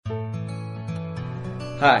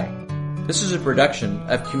Hi, this is a production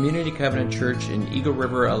of Community Covenant Church in Eagle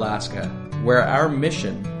River, Alaska, where our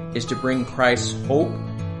mission is to bring Christ's hope,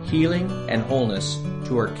 healing, and wholeness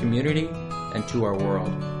to our community and to our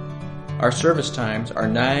world. Our service times are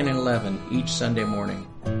 9 and 11 each Sunday morning.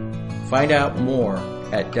 Find out more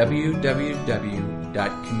at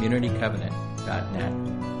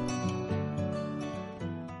www.communitycovenant.net.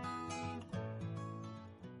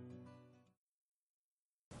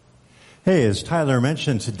 Hey, as Tyler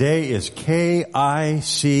mentioned, today is KICY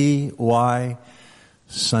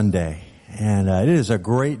Sunday. And it is a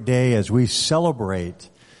great day as we celebrate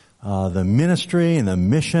the ministry and the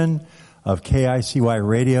mission of KICY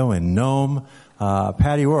Radio in Nome.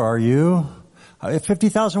 Patty, where are you?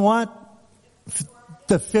 50,000 watt?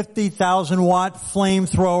 The 50,000 watt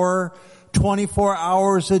flamethrower, 24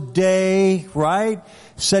 hours a day, right?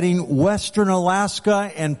 Setting Western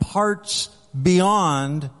Alaska and parts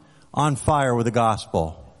beyond on fire with the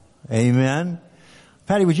gospel. Amen.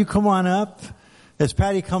 Patty, would you come on up? As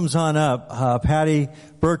Patty comes on up, Patty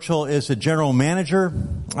Burchell is the general manager.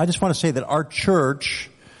 I just want to say that our church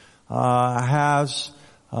has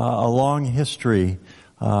a long history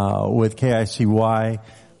with KICY.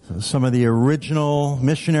 Some of the original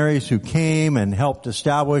missionaries who came and helped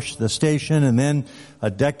establish the station, and then a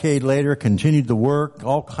decade later continued the work,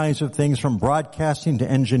 all kinds of things from broadcasting to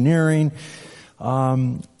engineering.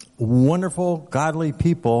 Wonderful, godly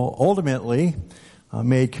people ultimately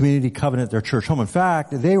made Community Covenant their church home. In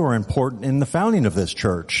fact, they were important in the founding of this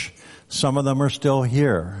church. Some of them are still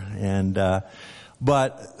here.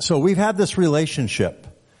 But so we've had this relationship,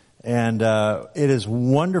 and it is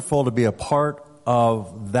wonderful to be a part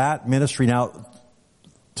of that ministry. Now,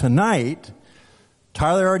 tonight,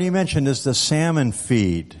 Tyler already mentioned, is the salmon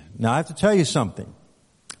feed. Now, I have to tell you something.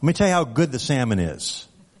 Let me tell you how good the salmon is.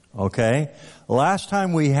 Okay? Last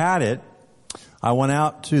time we had it, I went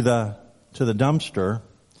out to the dumpster,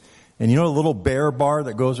 and you know the little bear bar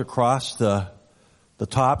that goes across the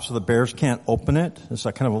top so the bears can't open it? It's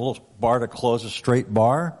like kind of a little bar to close, a straight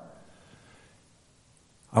bar.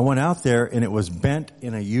 I went out there and it was bent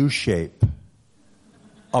in a U shape.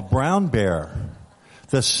 A brown bear.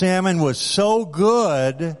 The salmon was so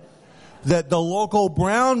good that the local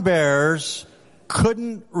brown bears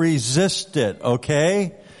couldn't resist it,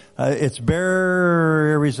 okay? It's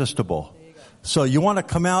very irresistible. So you want to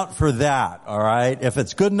come out for that, all right? If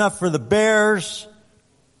it's good enough for the bears,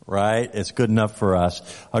 right, it's good enough for us.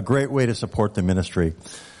 A great way to support the ministry.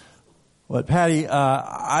 But Patty,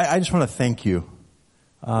 I just want to thank you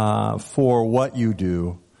for what you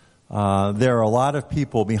do. There are a lot of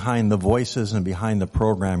people behind the voices and behind the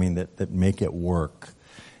programming that make it work.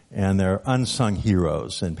 And they're unsung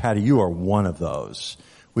heroes. And Patty, you are one of those.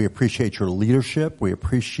 We appreciate your leadership. We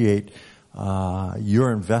appreciate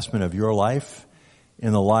your investment of your life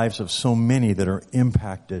in the lives of so many that are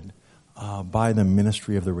impacted by the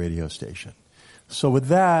ministry of the radio station. So with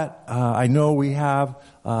that, I know we have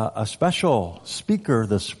a special speaker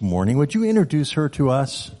this morning. Would you introduce her to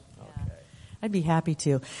us? I'd be happy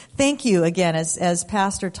to. Thank you again. As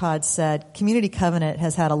Pastor Todd said, Community Covenant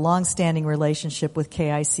has had a long-standing relationship with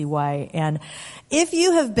KICY. And if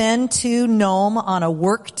you have been to Nome on a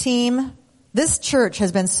work team, this church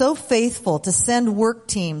has been so faithful to send work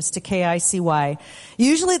teams to KICY,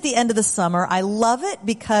 usually at the end of the summer. I love it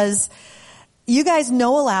because you guys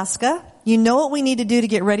know Alaska. You know what we need to do to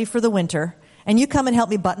get ready for the winter. And you come and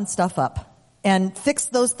help me button stuff up and fix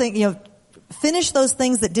those things, finish those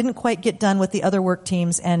things that didn't quite get done with the other work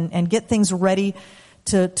teams and get things ready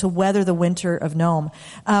to weather the winter of Nome.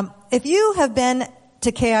 If you have been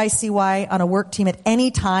to KICY on a work team at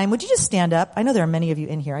any time, would you just stand up? I know there are many of you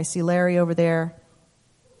in here. I see Larry over there.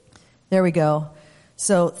 There we go.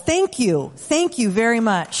 So thank you. Thank you very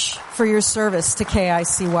much for your service to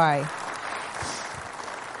KICY.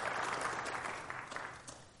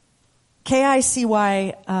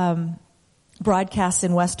 KICY broadcasts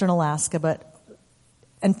in Western Alaska,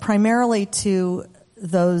 and primarily to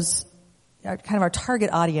those, kind of our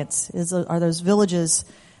target audience are those villages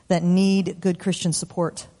that need good Christian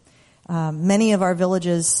support. Many of our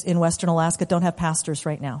villages in Western Alaska don't have pastors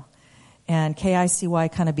right now, and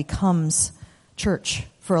KICY kind of becomes church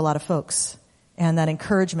for a lot of folks, and that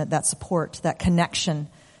encouragement, that support, that connection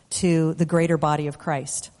to the greater body of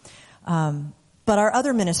Christ. But our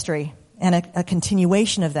other ministry, and a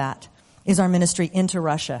continuation of that, is our ministry into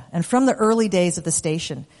Russia. And from the early days of the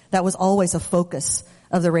station, that was always a focus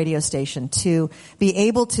of the radio station, to be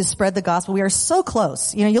able to spread the gospel. We are so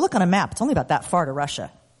close. You look on a map, it's only about that far to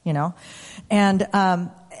Russia, and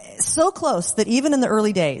so close that even in the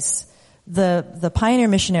early days, the pioneer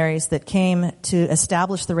missionaries that came to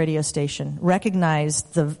establish the radio station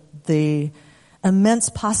recognized the immense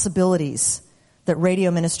possibilities that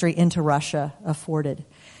radio ministry into Russia afforded.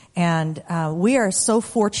 And we are so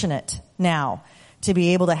fortunate now to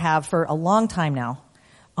be able to have, for a long time now,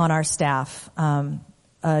 on our staff,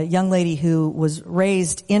 a young lady who was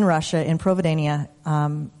raised in Russia, in Providenia.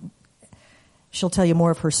 She'll tell you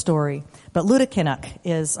more of her story. But Luda Kinnock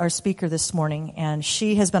is our speaker this morning, and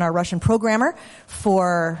she has been our Russian programmer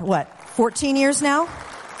for, 14 years now?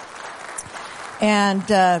 And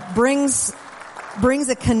brings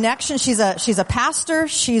a connection. She's a pastor.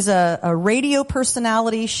 She's a radio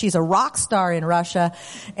personality. She's a rock star in Russia.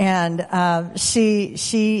 And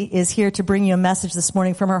she is here to bring you a message this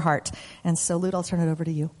morning from her heart. And so, Luda, I'll turn it over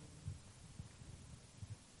to you.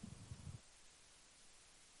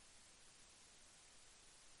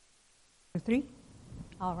 Three.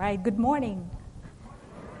 All right, good morning.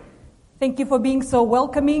 Thank you for being so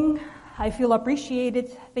welcoming. I feel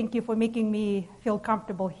appreciated. Thank you for making me feel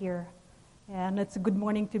comfortable here. And it's a good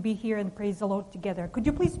morning to be here and praise the Lord together. Could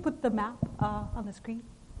you please put the map on the screen?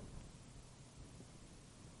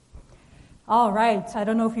 All right, I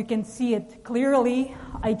don't know if you can see it clearly.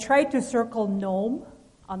 I tried to circle Nome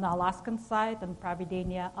on the Alaskan side and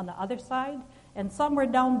Providenia on the other side. And somewhere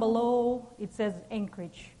down below, it says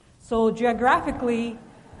Anchorage. So geographically,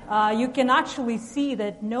 you can actually see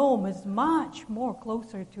that Nome is much more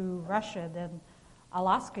closer to Russia than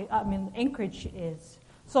Anchorage is.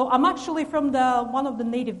 So I'm actually from one of the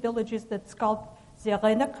native villages that's called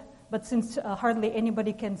Zerenik, but since hardly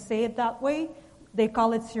anybody can say it that way, they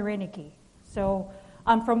call it Sireniki. So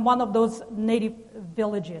I'm from one of those native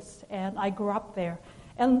villages, and I grew up there.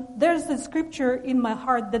 And there's a scripture in my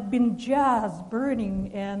heart that's been just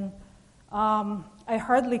burning, and I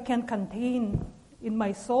hardly can contain in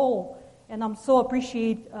my soul, and I'm so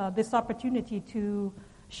appreciate this opportunity to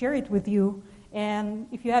share it with you. And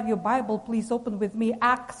if you have your Bible, please open with me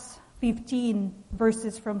Acts 15,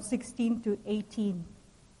 verses from 16 to 18.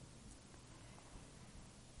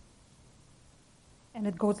 And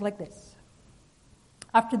it goes like this.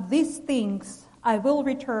 After these things, I will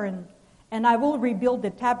return, and I will rebuild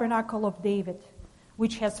the tabernacle of David,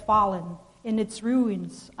 which has fallen. In its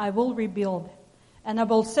ruins I will rebuild, and I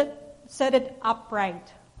will set it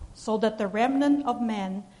upright, so that the remnant of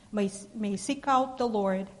men may seek out the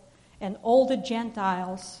Lord, and all the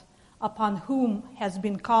Gentiles upon whom has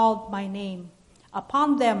been called my name.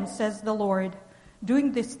 Upon them, says the Lord,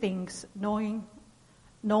 doing these things, known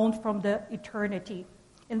from the eternity.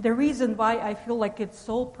 And the reason why I feel like it's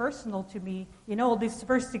so personal to me, this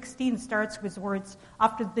verse 16 starts with words,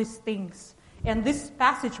 after these things. And this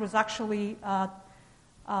passage was actually,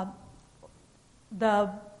 the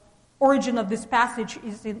origin of this passage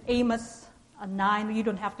is in Amos 9. You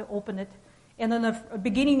don't have to open it. And in the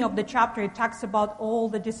beginning of the chapter, it talks about all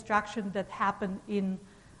the distraction that happened in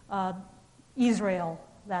Israel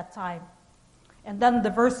that time. And then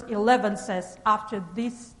the verse 11 says, after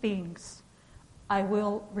these things, I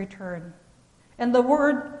will return. And the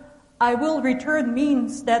word, I will return,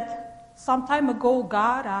 means that some time ago,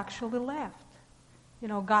 God actually left.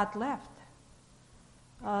 God left.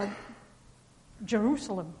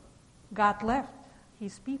 Jerusalem, God left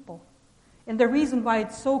his people. And the reason why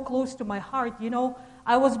it's so close to my heart,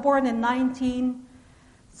 I was born in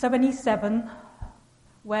 1977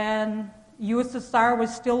 when USSR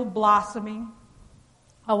was still blossoming.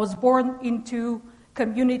 I was born into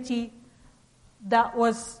community that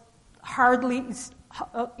was hardly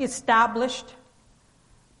established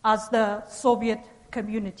as the Soviet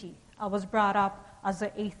community. I was brought up as an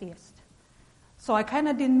atheist. So I kind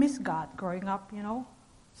of didn't miss God growing up,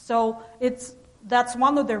 So that's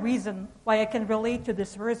one of the reasons why I can relate to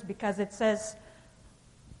this verse, because it says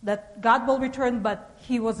that God will return, but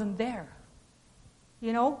he wasn't there.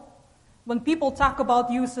 When people talk about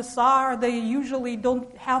USSR, they usually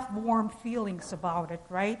don't have warm feelings about it,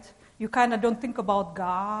 right? You kind of don't think about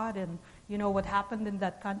God and, what happened in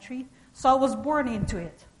that country. So I was born into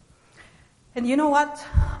it. And you know what?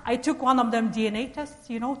 I took one of them DNA tests,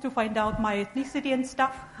 to find out my ethnicity and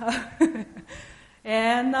stuff.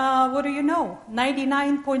 And what do you know?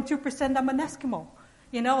 99.2% I'm an Eskimo.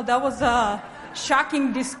 That was a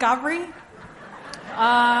shocking discovery.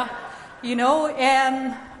 And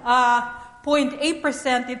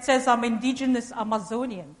 0.8% it says I'm indigenous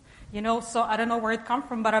Amazonian. So I don't know where it comes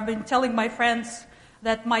from, but I've been telling my friends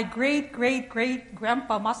that my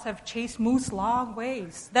great-great-great-grandpa must have chased moose long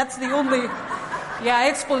ways. That's the only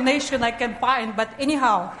explanation I can find. But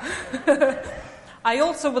anyhow, I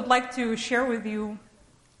also would like to share with you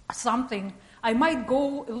something. I might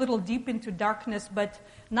go a little deep into darkness, but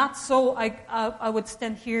not so I would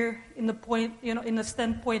stand here in the point, in the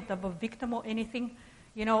standpoint of a victim or anything.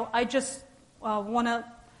 I just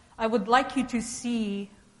I would like you to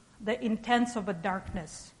see the intents of a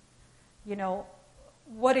darkness.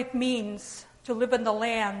 What it means to live in the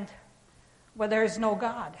land where there is no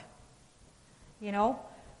God.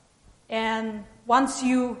 And once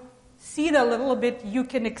you see it a little bit, you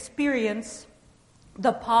can experience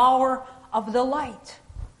the power of the light,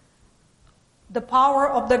 the power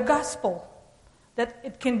of the gospel that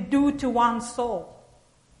it can do to one's soul.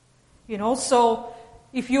 So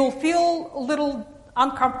if you'll feel a little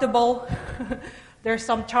uncomfortable, there's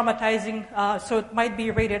some traumatizing, so it might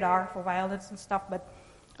be rated R for violence and stuff, but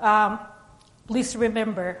please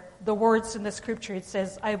remember the words in the scripture. It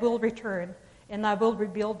says, I will return and I will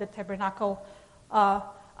rebuild the tabernacle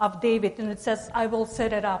of David. And it says, I will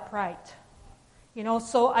set it up right.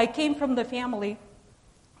 So I came from the family.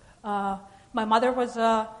 My mother was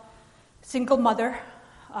a single mother.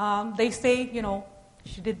 They say,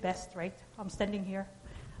 she did best, right? I'm standing here.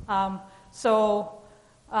 But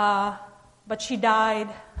she died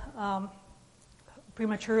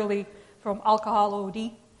prematurely from alcohol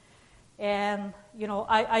OD. And,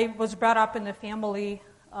 I was brought up in a family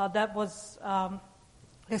that was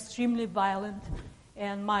extremely violent.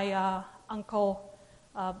 And my uncle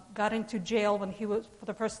got into jail for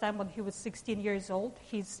the first time when he was 16 years old.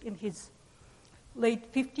 He's in his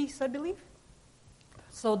late 50s, I believe.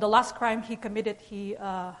 So the last crime he committed, he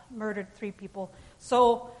murdered 3 people.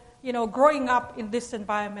 So, growing up in this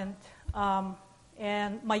environment,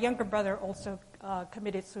 and my younger brother also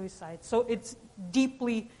committed suicide. So it's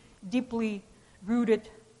deeply, deeply rooted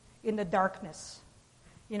in the darkness,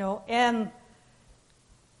 And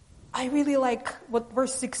I really like what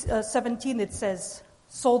verse 17 it says,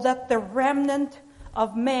 so that the remnant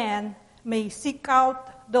of man may seek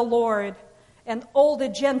out the Lord, and all the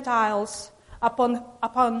Gentiles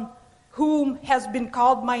upon whom has been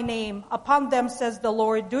called my name, upon them, says the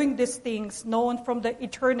Lord, doing these things known from the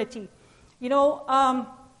eternity.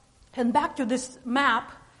 And back to this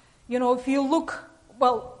map, if you look,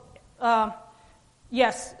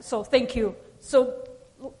 yes, so thank you. So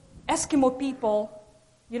Eskimo people,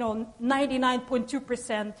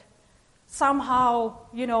 99.2%, somehow,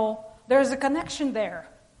 there's a connection there.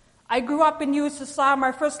 I grew up in USSR.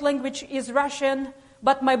 My first language is Russian,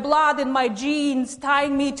 but my blood and my genes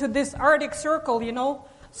tying me to this Arctic Circle,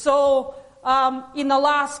 So in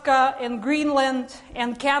Alaska and Greenland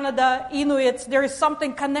and Canada, Inuits, there is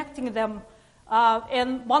something connecting them.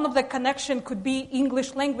 And one of the connection could be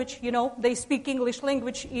English language. They speak English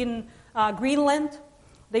language in Greenland.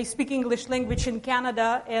 They speak English language in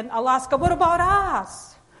Canada and Alaska. What about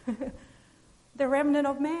us? The remnant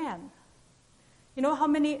of man. You know how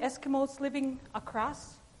many Eskimos living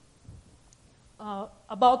across?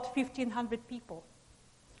 About 1,500 people.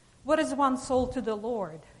 What is one soul to the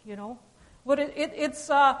Lord, It's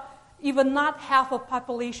even not half a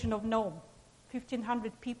population of Nome,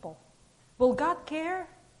 1,500 people. Will God care?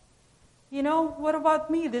 What about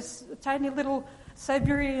me, this tiny little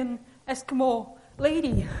Siberian Eskimo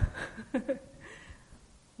lady,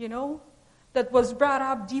 that was brought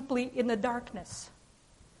up deeply in the darkness.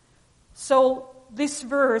 So this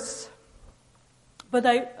verse, but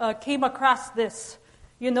I came across this,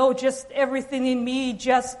 just everything in me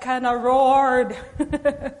just kind of roared.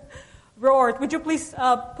 Roared. Would you please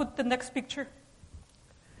put the next picture?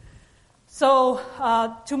 So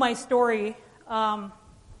to my story, so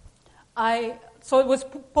it was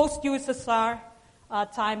post-USSR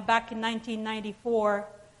time back in 1994.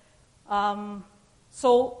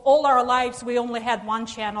 So all our lives we only had one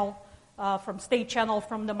channel, from state channel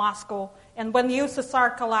from the Moscow. And when the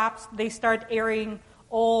USSR collapsed, they started airing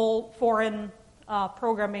all foreign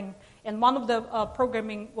programming. And one of the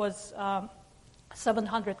programming was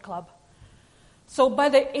 700 Club. So by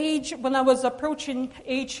the age, when I was approaching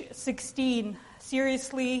age 16,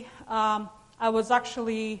 seriously, I was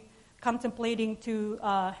actually contemplating to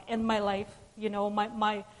end my life.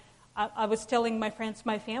 I was telling my friends,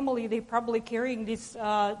 my family, they're probably carrying this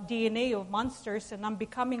DNA of monsters, and I'm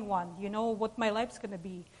becoming one. What my life's going to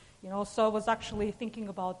be. So I was actually thinking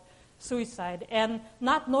about suicide. And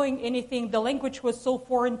not knowing anything, the language was so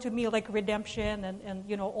foreign to me, like redemption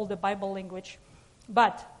and all the Bible language.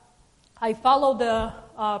 But I followed the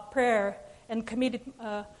prayer and committed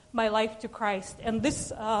my life to Christ. And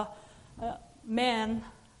this man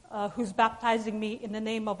who's baptizing me in the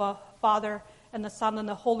name of a Father and the Son and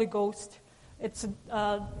the Holy Ghost,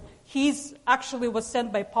 he's actually was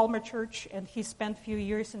sent by Palmer Church, and he spent a few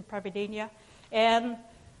years in Providenia. And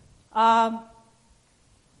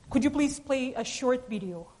Could you please play a short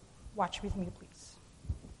video? Watch with me, please.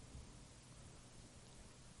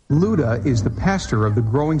 Luda is the pastor of the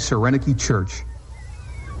growing Serenity Church.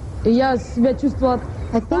 I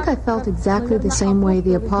think I felt exactly the same way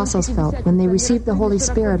the apostles felt when they received the Holy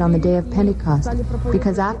Spirit on the day of Pentecost,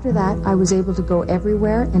 because after that I was able to go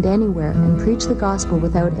everywhere and anywhere and preach the gospel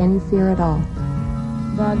without any fear at all.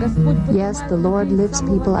 Yes, the Lord lifts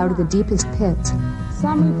people out of the deepest pits,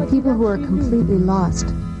 people who are completely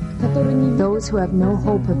lost, those who have no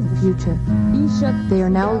hope of the future. They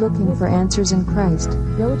are now looking for answers in Christ.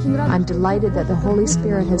 I'm delighted that the Holy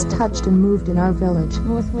Spirit has touched and moved in our village.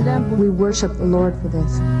 We worship the Lord for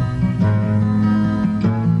this.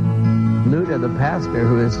 Luda, the pastor,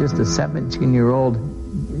 who is just a 17-year-old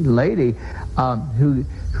lady who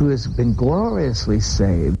has been gloriously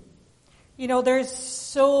saved. You know, there's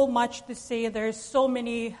so much to say. There's so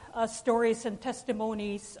many stories and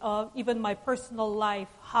testimonies of even my personal life,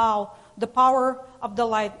 how the power of the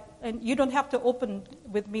light, and you don't have to open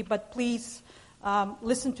with me, but please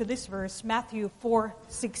listen to this verse, Matthew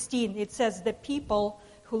 4:16. It says, "The people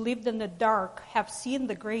who lived in the dark have seen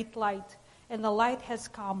the great light, and the light has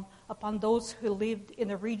come upon those who lived in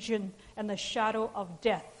the region and the shadow of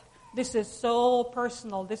death." This is so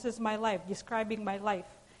personal. This is my life, describing my life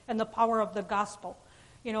and the power of the gospel.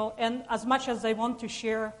 You know, and as much as I want to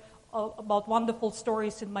share about wonderful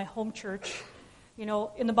stories in my home church, you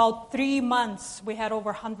know, in about 3 months, we had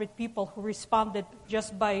over 100 people who responded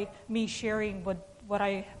just by me sharing what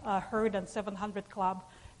I heard on 700 Club.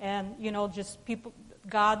 And, you know, just people,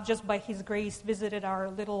 God, just by His grace, visited our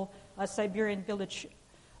little Siberian village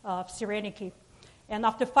of Serenity. And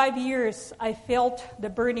after 5 years, I felt the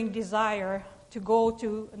burning desire to go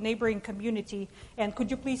to a neighboring community. And could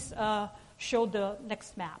you please show the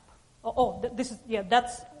next map?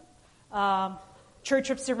 That's Church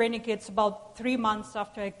of Serenity. It's about 3 months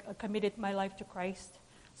after I committed my life to Christ.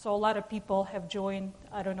 So a lot of people have joined.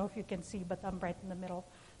 I don't know if you can see, but I'm right in the middle.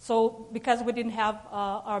 So because we didn't have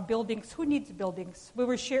our buildings, who needs buildings? We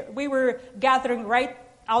were gathering right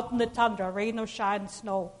out in the tundra, rain or shine,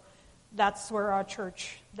 snow. That's where our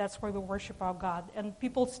church, that's where we worship our God. And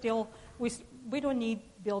people still, we don't need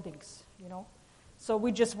buildings, you know. So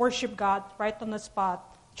we just worship God right on the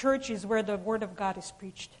spot. Church is where the Word of God is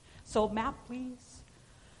preached. So map, please.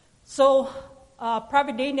 So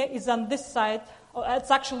Pravedenia is on this side. Oh,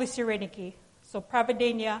 it's actually Serenity. So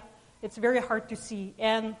Pravedenia, it's very hard to see.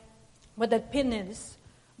 And where that pin is,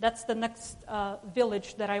 that's the next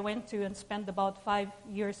village that I went to and spent about 5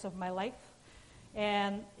 years of my life.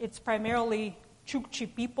 And it's primarily Chukchi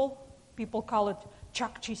people. People call it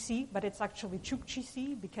Chukchi, but it's actually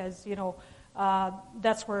Chukchi because, you know,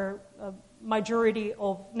 that's where majority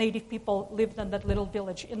of native people lived in that little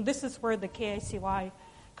village. And this is where the KICY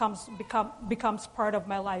becomes part of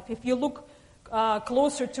my life. If you look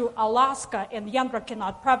closer to Alaska and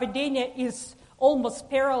Yandrakenat, Pravedenia is almost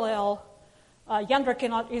parallel.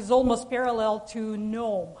 Yandrakenat is almost parallel to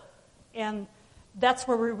Nome. And that's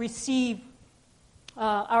where we receive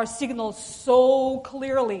our signals so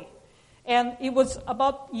clearly. And it was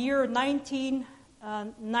about year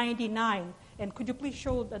 1999. And could you please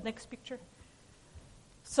show the next picture?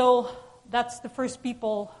 So that's the first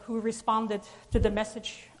people who responded to the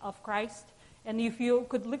message of Christ. And if you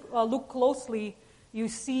could look closely, you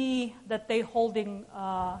see that they're holding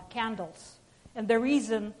candles. And the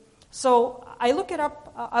reason, so I looked up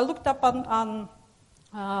on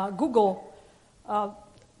Google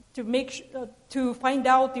to find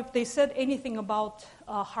out if they said anything about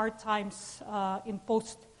hard times in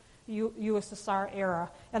post-USSR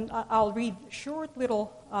era. And I'll read a short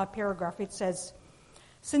little paragraph. It says,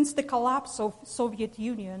 "Since the collapse of Soviet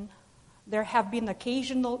Union, there have been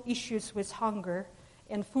occasional issues with hunger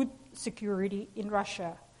and food security in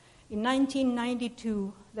Russia. In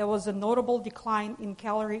 1992, there was a notable decline in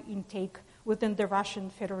calorie intake within the Russian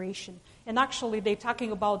Federation." And actually, they're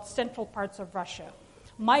talking about central parts of Russia.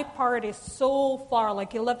 My part is so far,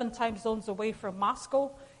 like 11 time zones away from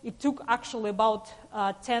Moscow. It took actually about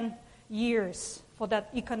 10 years for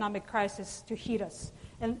that economic crisis to hit us.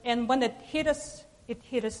 And when it hit us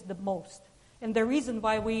the most. And the reason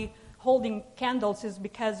why we holding candles is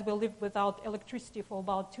because we lived without electricity for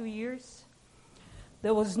about 2 years.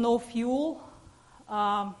 There was no fuel.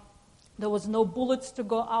 There was no bullets to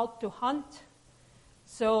go out to hunt.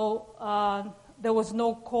 So there was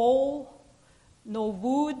no coal, no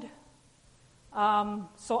wood.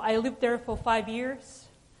 So I lived there for 5 years.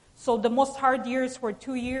 So the most hard years were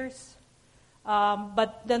 2 years.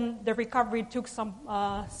 But then the recovery took some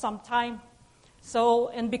time. So,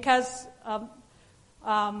 and because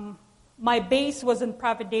my base was in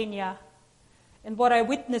Pravedenia, And what I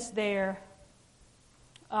witnessed there,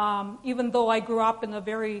 even though I grew up in a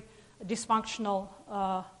very dysfunctional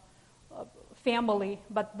family,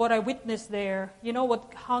 but what I witnessed there,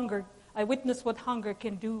 I witnessed what hunger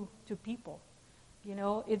can do to people.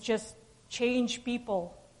 It just changed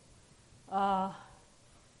people. What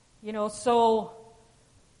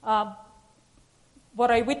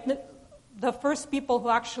I witnessed, the first people who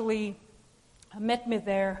actually met me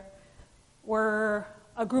there were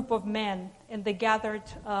a group of men, and they gathered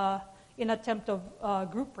in attempt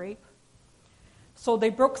of group rape. So they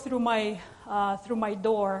broke through my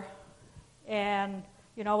door, and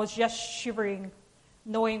I was just shivering,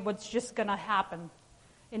 knowing what's just gonna happen.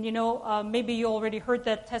 And maybe you already heard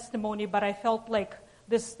that testimony, but I felt like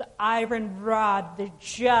this iron rod that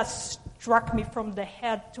just struck me from the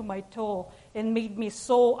head to my toe and made me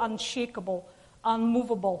so unshakable,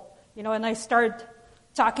 unmovable. And I started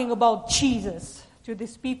talking about Jesus to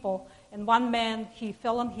these people. And one man, he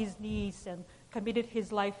fell on his knees and committed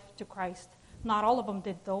his life to Christ. Not all of them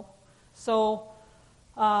did, though. So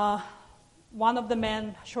one of the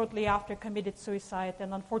men shortly after committed suicide,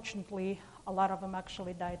 and unfortunately, a lot of them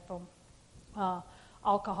actually died from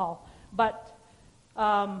alcohol. But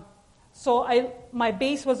my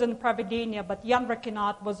base was in Pravedenia, but Jan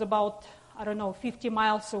Rekinat was about 50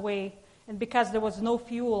 miles away. And because there was no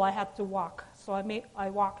fuel, I had to walk. So I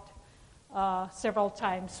walked several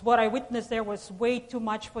times. What I witnessed there was way too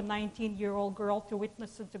much for a 19-year-old girl to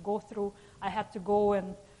witness and to go through. I had to go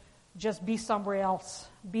and just be somewhere else,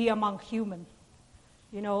 be among human,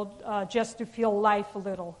 just to feel life a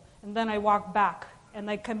little. And then I walked back, and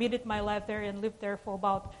I committed my life there and lived there for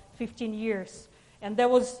about 15 years. And there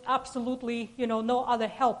was absolutely, no other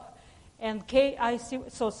help. And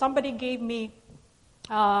so somebody gave me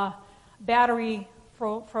battery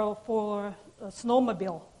for a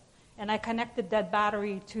snowmobile, and I connected that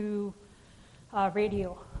battery to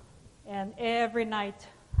radio. And every night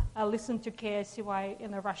I listened to KICY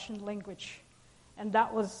in the Russian language, and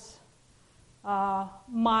that was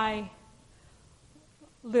my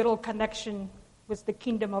little connection with the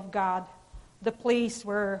kingdom of God, the place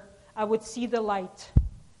where I would see the light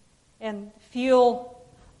and feel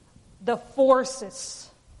the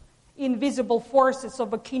forces, invisible forces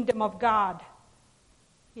of a kingdom of God.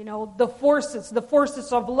 The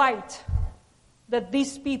forces of light, that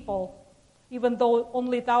these people, even though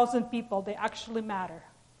only 1,000 people, they actually matter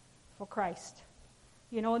for Christ.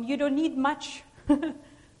 And you don't need much.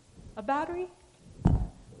 A battery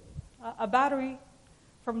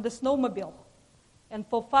from the snowmobile. And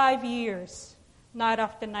for 5 years, night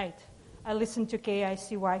after night, I listened to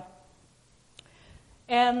KICY.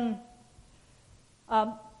 And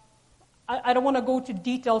I don't want to go to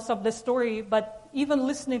details of the story, but even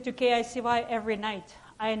listening to KICY every night,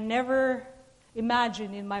 I never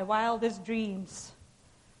imagined in my wildest dreams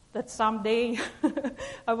that someday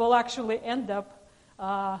I will actually end up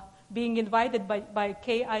being invited by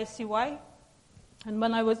KICY. And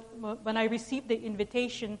when I received the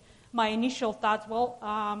invitation, my initial thoughts,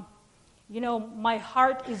 my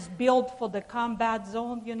heart is built for the combat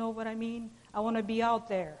zone, you know what I mean? I want to be out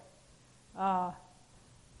there.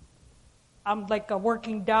 I'm like a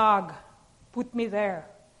working dog. Put me there.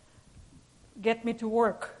 Get me to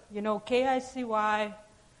work. KICY.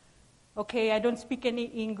 Okay, I don't speak any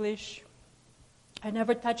English. I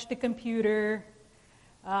never touched the computer.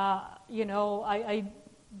 I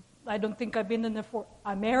don't think I've been in there for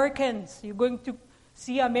Americans. You're going to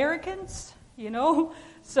see Americans?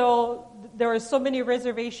 So there are so many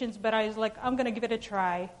reservations, but I was like, I'm going to give it a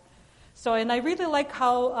try. So, and I really like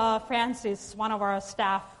how Francis, one of our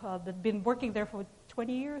staff that's been working there for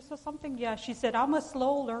 20 years or something, she said, I'm a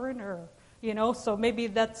slow learner, so maybe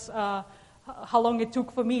that's how long it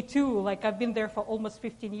took for me too. Like I've been there for almost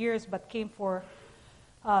 15 years, but came for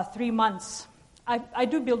 3 months. I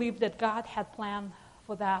do believe that God had planned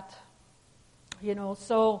for that,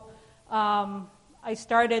 so I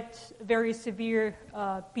started very severe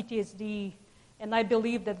PTSD, and I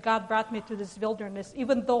believe that God brought me to this wilderness,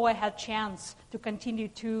 even though I had chance to continue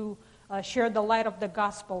to share the light of the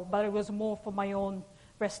gospel, but it was more for my own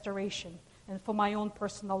restoration and for my own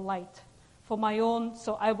personal light,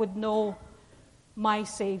 so I would know my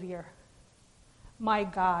Savior, my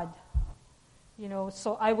God,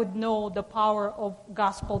 so I would know the power of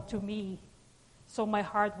gospel to me, so my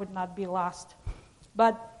heart would not be lost.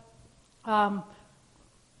 But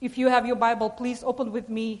if you have your Bible, please open with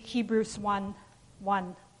me Hebrews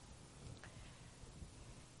 1:1.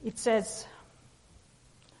 It says,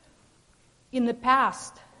 in the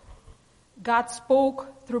past, God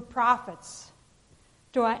spoke through prophets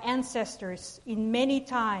to our ancestors in many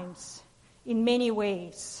times, in many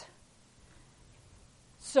ways.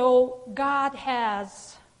 So God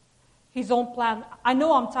has His own plan. I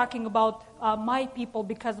know I'm talking about my people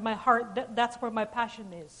because my heart, that's where my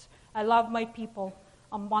passion is. I love my people.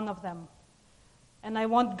 I'm one of them. And I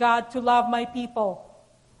want God to love my people.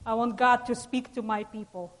 I want God to speak to my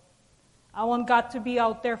people. I want God to be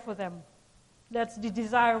out there for them. That's the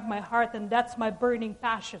desire of my heart, and that's my burning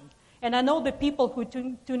passion. And I know the people who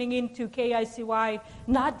tuning into KICY,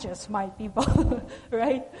 not just my people,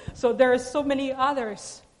 right? So there are so many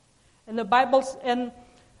others. And the Bible's, and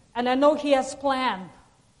I know He has planned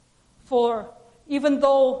for, even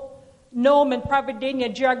though Nome and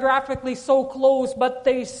Providenia geographically so close, but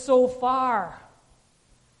they're so far.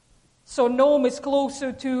 So Nome is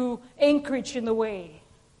closer to Anchorage in a way.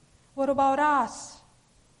 What about us?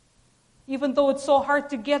 Even though it's so hard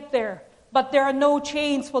to get there, but there are no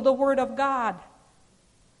chains for the Word of God.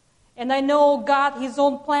 And I know God, His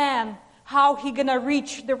own plan, how He gonna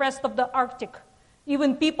reach the rest of the Arctic.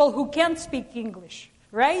 Even people who can't speak English,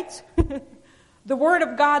 right? The Word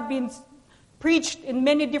of God being preached in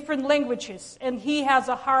many different languages. And He has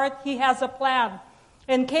a heart, He has a plan.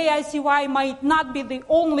 And KICY might not be the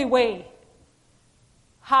only way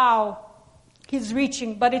how He's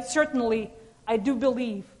reaching, but it certainly, I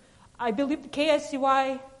believe the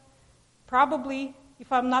KICY probably, if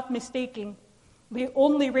I'm not mistaken, the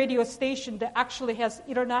only radio station that actually has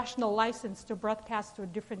international license to broadcast to a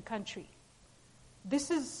different country. This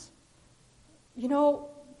is,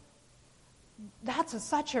 that's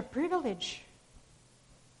such a privilege.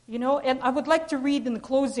 And I would like to read in the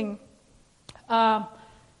closing,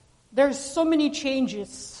 there's so many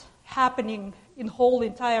changes happening in whole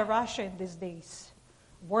entire Russia in these days.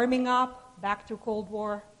 Warming up, back to Cold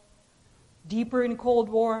War, deeper in Cold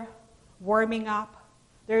War, warming up.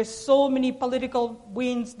 There's so many political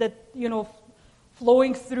winds that,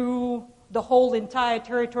 flowing through the whole entire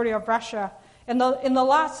territory of Russia. And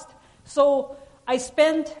so I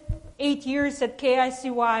spent 8 years at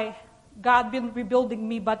KICY. God been rebuilding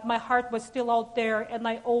me, but my heart was still out there, and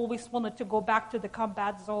I always wanted to go back to the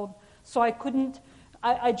combat zone. So I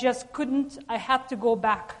just couldn't. I had to go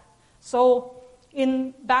back. So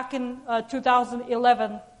back in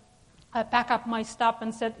 2011, I packed up my stuff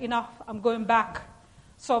and said, enough, I'm going back.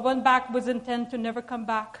 So I went back with intent to never come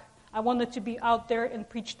back. I wanted to be out there and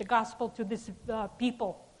preach the gospel to these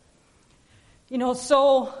people.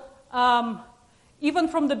 So even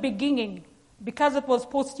from the beginning, because it was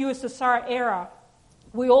post-USSR era,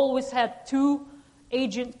 we always had 2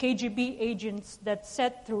 KGB agents that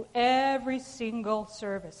sat through every single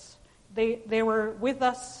service. They were with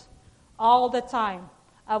us all the time.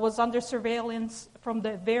 I was under surveillance from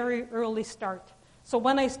the very early start. So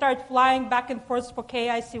when I started flying back and forth for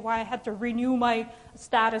KICY, I had to renew my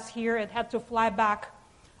status here and had to fly back.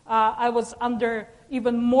 I was under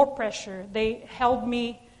even more pressure. They held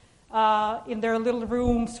me in their little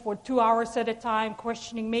rooms for 2 hours at a time,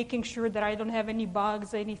 questioning, making sure that I don't have any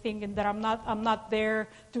bugs, anything, and that I'm not there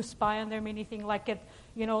to spy on them, anything like it.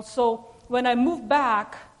 So when I moved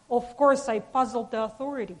back, of course, I puzzled the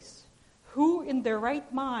authorities. Who in their right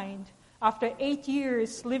mind, after 8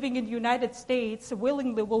 years living in the United States,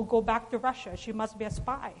 willingly will go back to Russia? She must be a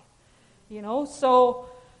spy. So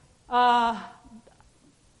I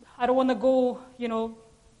don't want to go,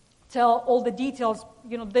 tell all the details.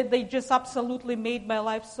 They just absolutely made my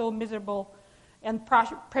life so miserable and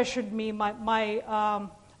pressured me. My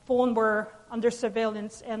phone were under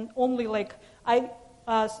surveillance, and only I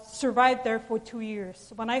survived there for 2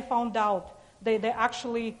 years. When I found out, they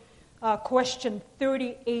actually questioned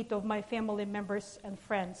 38 of my family members and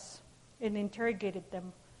friends and interrogated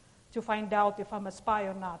them to find out if I'm a spy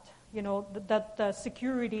or not. That the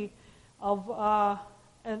security of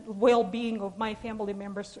and well-being of my family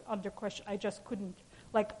members under question. I just couldn't.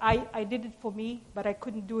 I did it for me, but I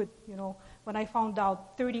couldn't do it, when I found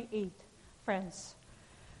out 38 friends.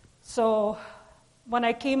 So when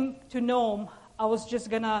I came to Nome, I was just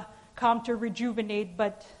going to come to rejuvenate,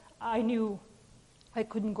 but I knew I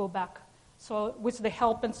couldn't go back. So with the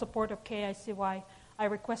help and support of KICY, I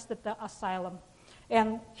requested the asylum.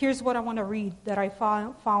 And here's what I want to read that I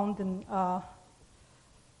found in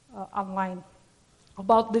online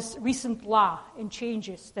about this recent law and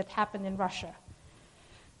changes that happened in Russia.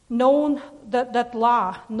 That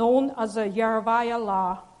law, known as the Yarovaya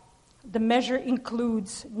law, the measure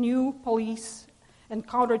includes new police and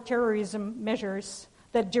counterterrorism measures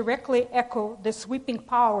that directly echo the sweeping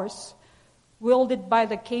powers wielded by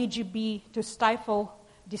the KGB to stifle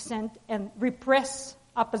dissent and repress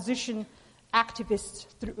opposition activists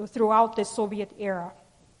throughout the Soviet era.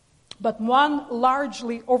 But one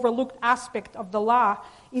largely overlooked aspect of the law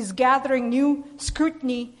is gathering new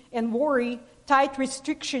scrutiny and worry tight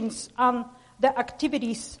restrictions on the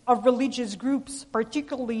activities of religious groups,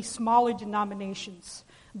 particularly smaller denominations.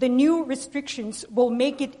 The new restrictions will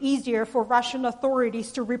make it easier for Russian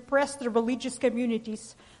authorities to repress the religious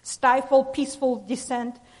communities, stifle peaceful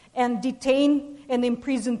dissent, and detain and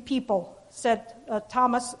imprison people, said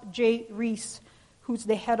Thomas J. Rees, who's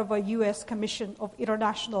the head of a U.S. Commission of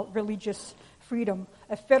International Religious Freedom,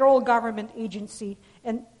 a federal government agency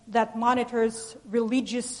and that monitors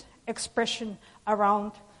religious expression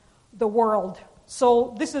around the world.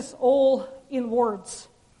 So this is all in words.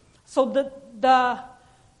 So the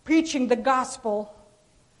preaching the gospel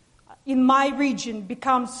in my region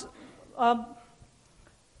becomes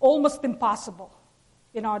almost impossible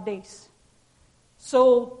in our days.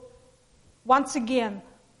 So once again,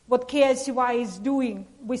 what KICY is doing,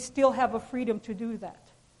 we still have a freedom to do that.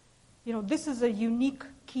 You know, this is a unique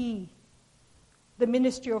key, the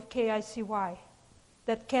ministry of KICY,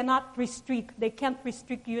 that cannot restrict, they can't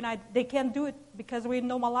restrict United, they can't do it because we're in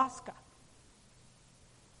Nome, Alaska.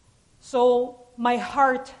 So my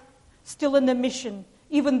heart still in the mission,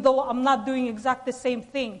 even though I'm not doing exactly the same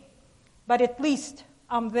thing, but at least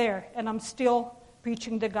I'm there and I'm still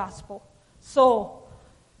preaching the gospel. So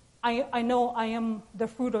I know I am the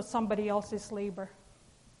fruit of somebody else's labor.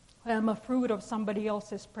 I am a fruit of somebody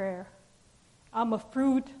else's prayer. I'm a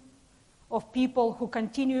fruit of people who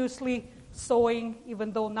continuously sowing,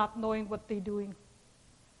 even though not knowing what they're doing.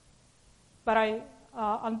 But I,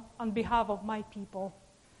 on behalf of my people,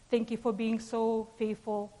 thank you for being so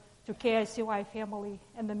faithful to KICY family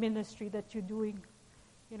and the ministry that you're doing.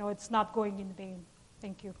 You know, it's not going in vain.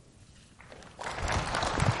 Thank you.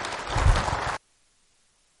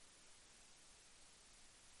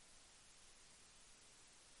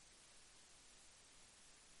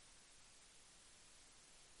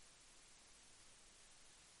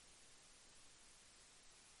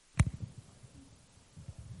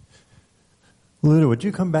 Luda, would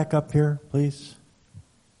you come back up here, please?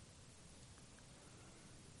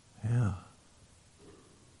 Yeah.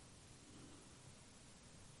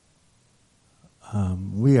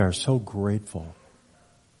 We are so grateful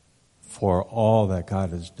for all that God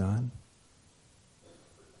has done.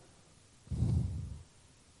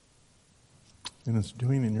 And it's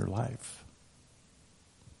doing in your life.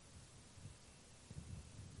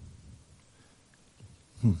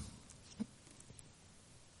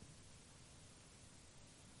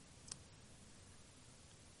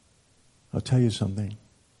 I'll tell you something.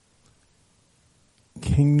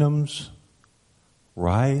 Kingdoms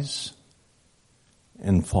rise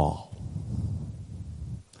and fall.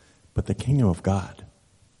 But the kingdom of God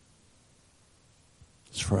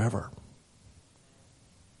is forever.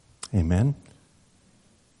 Amen?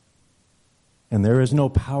 And there is no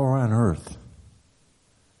power on earth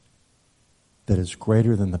that is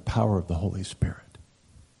greater than the power of the Holy Spirit.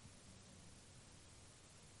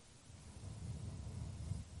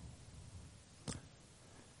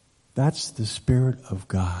 That's the Spirit of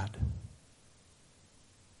God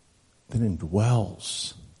that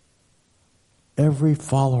indwells every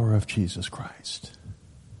follower of Jesus Christ.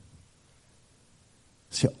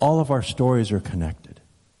 See, all of our stories are connected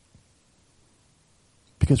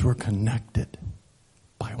because we're connected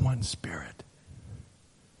by one Spirit.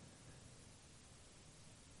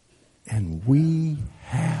 And we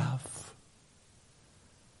have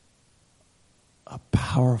a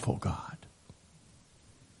powerful God.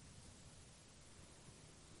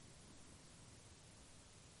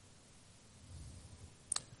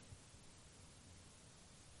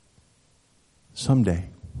 Someday,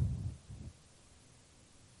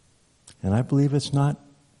 and I believe it's not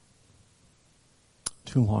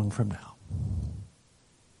too long from now,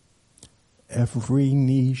 every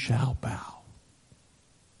knee shall bow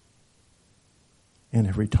and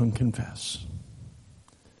every tongue confess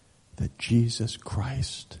that Jesus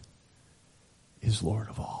Christ is Lord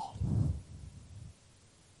of all.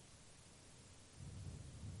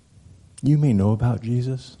 You may know about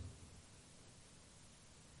Jesus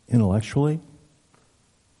intellectually,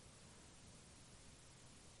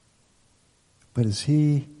 but is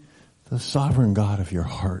He the sovereign God of your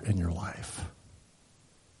heart and your life?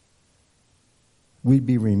 We'd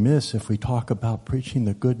be remiss if we talk about preaching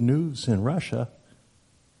the good news in Russia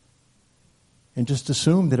and just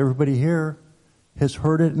assume that everybody here has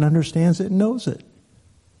heard it and understands it and knows it.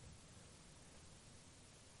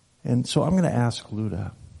 And so I'm going to ask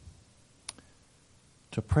Luda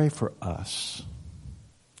to pray for us,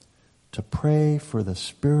 to pray for the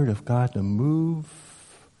Spirit of God to move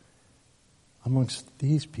amongst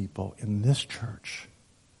these people in this church,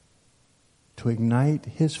 to ignite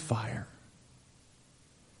His fire.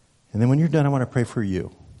 And then when you're done, I want to pray for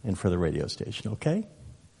you. and for the radio station, okay?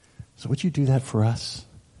 So would you do that for us?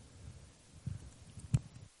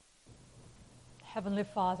 Heavenly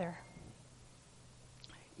Father,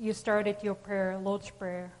 you started your prayer, Lord's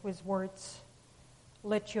Prayer, with words,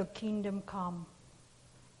 "Let your kingdom come,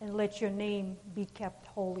 and let your name be kept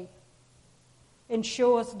holy." And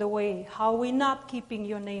show us the way, how we're not keeping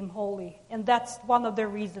your name holy. And that's one of the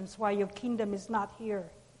reasons why your kingdom is not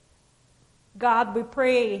here. God, we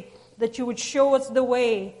pray that you would show us the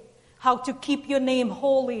way, how to keep your name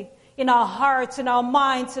holy in our hearts, in our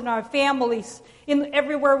minds, in our families, in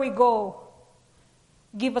everywhere we go.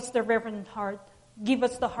 Give us the reverent heart. Give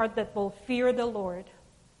us the heart that will fear the Lord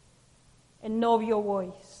and know your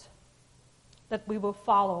voice, that we will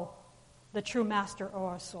follow the true master of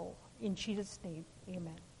our soul. In Jesus' name,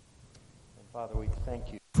 amen. And Father, we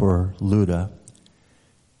thank you for Luda,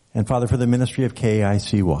 and Father, for the ministry of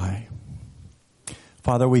KICY.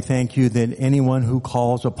 Father, we thank you that anyone who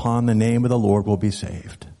calls upon the name of the Lord will be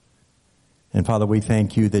saved. And Father, we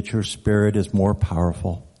thank you that your Spirit is more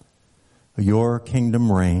powerful. Your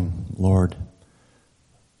kingdom reign, Lord.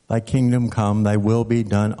 Thy kingdom come, thy will be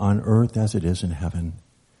done on earth as it is in heaven.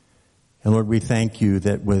 And Lord, we thank you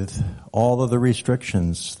that with all of the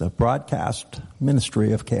restrictions, the broadcast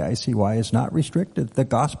ministry of KICY is not restricted. The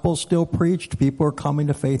gospel is still preached. People are coming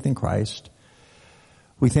to faith in Christ.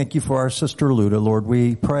 We thank you for our sister Luda. Lord,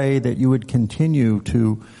 we pray that you would continue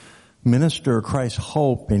to minister Christ's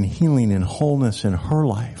hope and healing and wholeness in her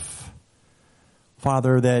life.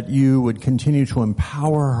 Father, that you would continue to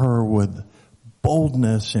empower her with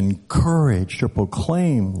boldness and courage to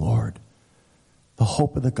proclaim, Lord, the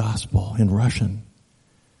hope of the gospel in Russian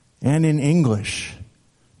and in English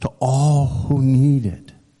to all who need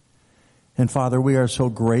it. And Father, we are so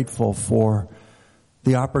grateful for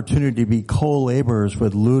the opportunity to be co-laborers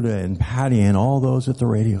with Luda and Patty and all those at the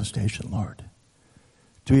radio station, Lord,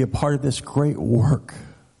 to be a part of this great work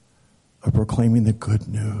of proclaiming the good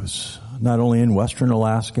news, not only in Western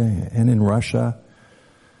Alaska and in Russia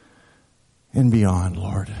and beyond,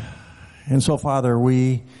 Lord. And so, Father,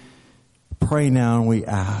 we pray now and we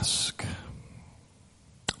ask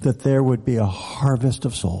that there would be a harvest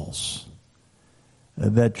of souls,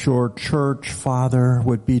 that your church, Father,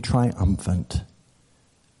 would be triumphant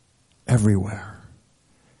everywhere.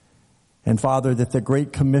 And Father, that the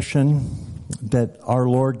great commission that our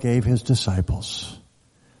Lord gave his disciples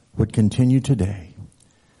would continue today,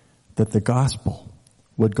 that the gospel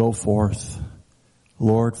would go forth,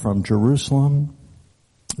 Lord, from Jerusalem,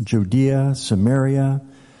 Judea, Samaria,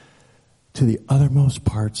 to the uttermost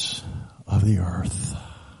parts of the earth.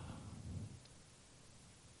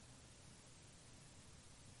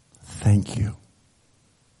 Thank you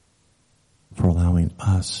for allowing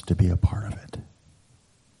us to be a part of it.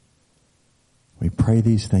 We pray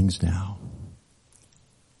these things now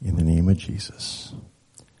in the name of Jesus,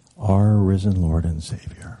 our risen Lord and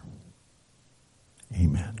Savior.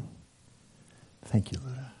 Amen. Thank you,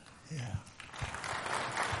 Luda. Yeah.